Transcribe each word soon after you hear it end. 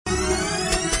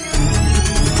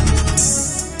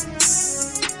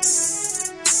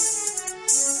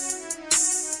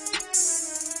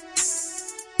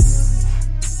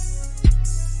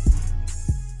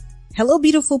Hello,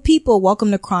 beautiful people. Welcome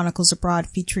to Chronicles Abroad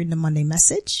featuring the Monday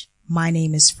Message. My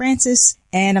name is Francis,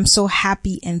 and I'm so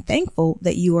happy and thankful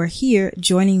that you are here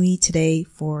joining me today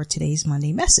for today's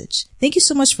Monday Message. Thank you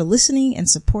so much for listening and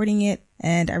supporting it.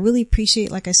 And I really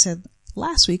appreciate, like I said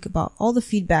last week, about all the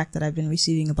feedback that I've been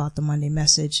receiving about the Monday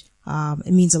Message.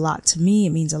 It means a lot to me.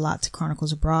 It means a lot to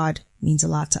Chronicles Abroad. It means a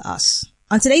lot to us.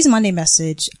 On today's Monday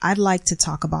Message, I'd like to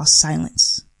talk about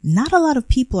silence. Not a lot of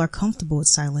people are comfortable with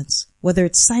silence, whether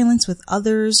it's silence with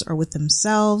others or with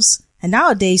themselves. And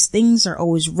nowadays, things are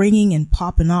always ringing and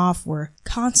popping off. We're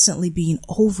constantly being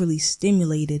overly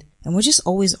stimulated, and we're just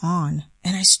always on.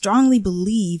 And I strongly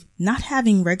believe not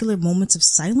having regular moments of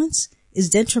silence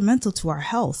is detrimental to our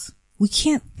health. We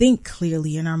can't think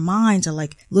clearly, and our minds are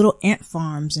like little ant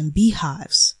farms and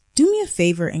beehives. Do me a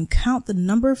favor and count the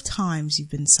number of times you've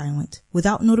been silent,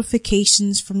 without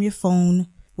notifications from your phone,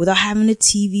 without having a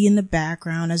TV in the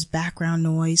background as background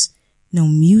noise. No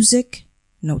music,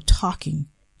 no talking,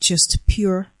 just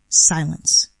pure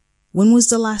silence. When was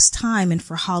the last time and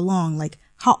for how long? Like,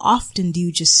 how often do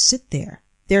you just sit there?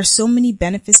 There are so many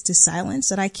benefits to silence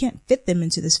that I can't fit them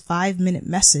into this 5-minute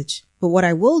message. But what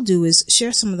I will do is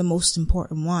share some of the most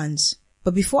important ones.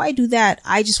 But before I do that,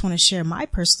 I just want to share my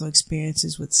personal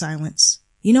experiences with silence.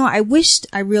 You know, I wished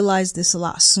I realized this a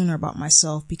lot sooner about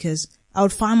myself, because I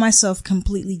would find myself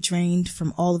completely drained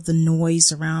from all of the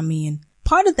noise around me. And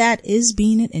part of that is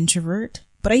being an introvert.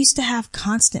 But I used to have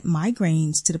constant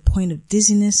migraines to the point of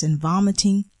dizziness and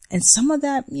vomiting. And some of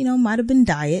that, might have been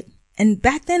diet. And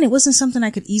back then it wasn't something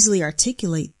I could easily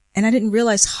articulate. And I didn't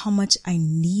realize how much I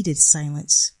needed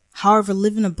silence. However,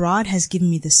 living abroad has given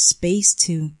me the space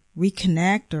to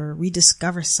reconnect or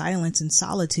rediscover silence and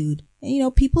solitude.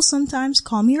 And people sometimes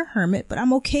call me a hermit, but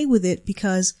I'm okay with it,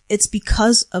 because it's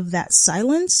because of that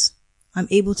silence I'm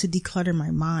able to declutter my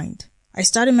mind. I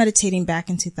started meditating back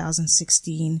in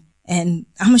 2016, and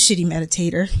I'm a shitty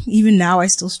meditator. Even now I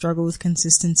still struggle with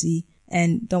consistency.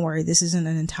 And don't worry, this isn't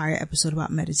an entire episode about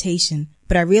meditation,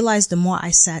 but I realized the more I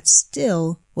sat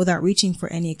still without reaching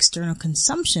for any external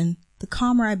consumption, the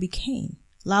calmer I became.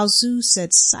 Lao Tzu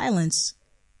said silence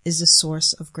is the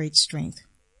source of great strength.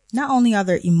 Not only are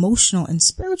there emotional and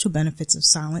spiritual benefits of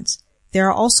silence, there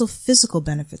are also physical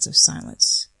benefits of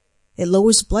silence. It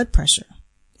lowers blood pressure.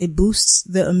 It boosts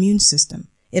the immune system.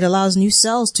 It allows new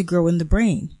cells to grow in the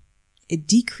brain. It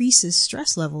decreases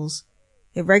stress levels.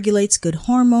 It regulates good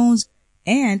hormones,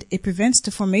 and it prevents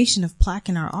the formation of plaque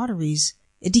in our arteries.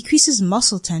 It decreases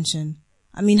muscle tension.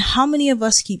 I mean, how many of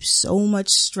us keep so much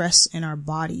stress in our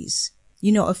bodies?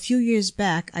 A few years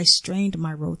back, I strained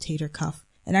my rotator cuff,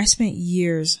 and I spent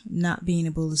years not being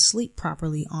able to sleep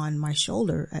properly on my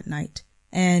shoulder at night.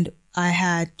 And I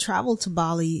had traveled to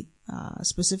Bali,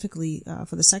 specifically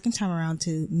for the second time around,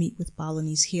 to meet with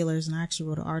Balinese healers, and I actually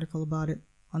wrote an article about it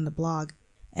on the blog.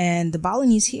 And the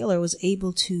Balinese healer was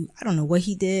able to, I don't know what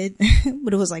he did,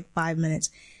 but it was like 5 minutes,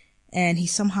 and he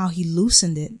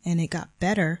loosened it and it got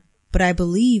better. But I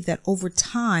believe that over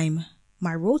time,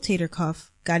 my rotator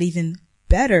cuff got even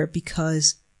better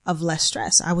because of less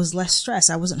stress. I was less stressed.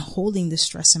 I wasn't holding the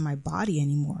stress in my body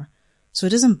anymore. So it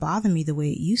doesn't bother me the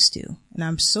way it used to. And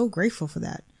I'm so grateful for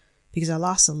that, because I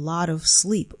lost a lot of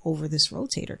sleep over this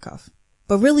rotator cuff.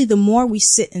 But really, the more we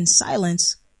sit in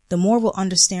silence, the more we'll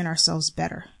understand ourselves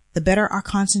better. The better our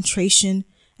concentration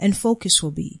and focus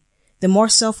will be. The more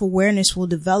self-awareness will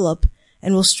develop,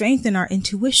 and will strengthen our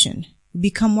intuition. We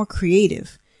become more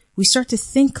creative. We start to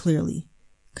think clearly.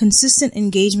 Consistent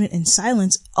engagement in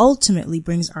silence ultimately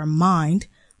brings our mind,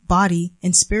 body,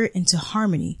 and spirit into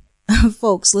harmony.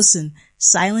 Folks, listen,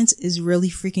 silence is really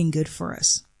freaking good for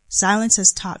us. Silence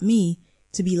has taught me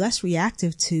to be less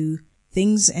reactive to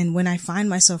things, and when I find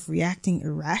myself reacting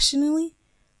irrationally,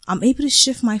 I'm able to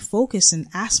shift my focus and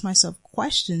ask myself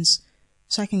questions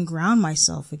so I can ground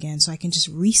myself again, so I can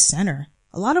just recenter.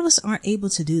 A lot of us aren't able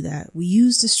to do that. We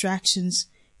use distractions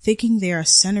thinking they are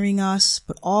centering us,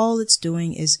 but all it's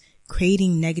doing is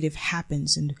creating negative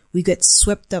happens, and we get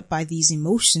swept up by these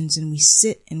emotions and we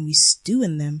sit and we stew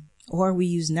in them. Or we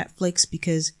use Netflix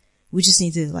because we just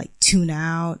need to tune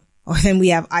out, or then we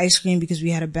have ice cream because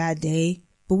we had a bad day.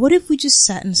 But what if we just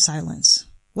sat in silence?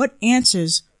 What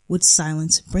answers would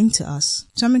silence bring to us?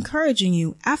 So I'm encouraging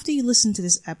you, after you listen to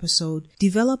this episode,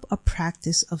 develop a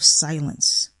practice of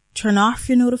silence. Turn off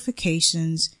your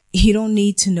notifications. You don't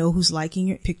need to know who's liking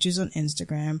your pictures on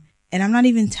Instagram. And I'm not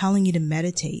even telling you to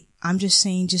meditate. I'm just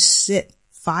saying just sit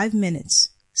 5 minutes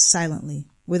silently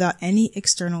without any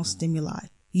external stimuli.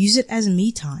 Use it as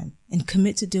me time and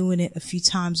commit to doing it a few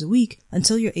times a week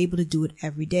until you're able to do it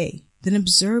every day. Then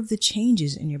observe the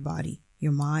changes in your body,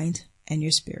 your mind, and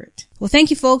your spirit. Well, thank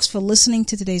you folks for listening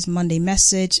to today's Monday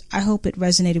message. I hope it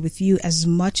resonated with you as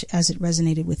much as it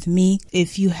resonated with me.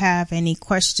 If you have any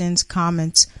questions,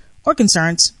 comments, or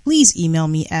concerns, please email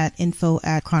me at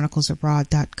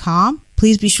info@chroniclesabroad.com.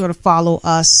 Please be sure to follow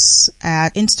us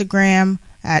at Instagram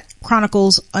at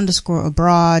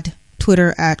Chronicles_abroad,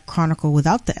 Twitter at Chronicle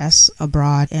without the S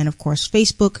abroad, and of course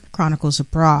Facebook, Chronicles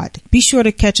Abroad. Be sure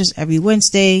to catch us every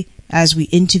Wednesday as we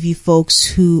interview folks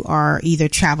who are either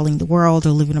traveling the world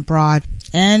or living abroad.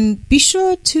 And be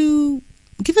sure to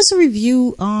give us a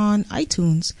review on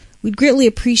iTunes. We'd greatly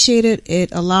appreciate it.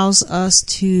 It allows us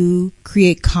to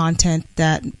create content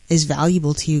that is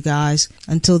valuable to you guys.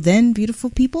 Until then,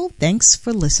 beautiful people, thanks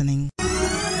for listening.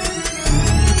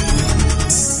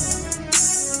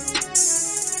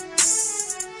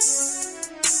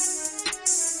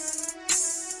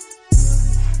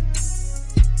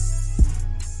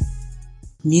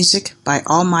 Music by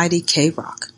Almighty K-Rock.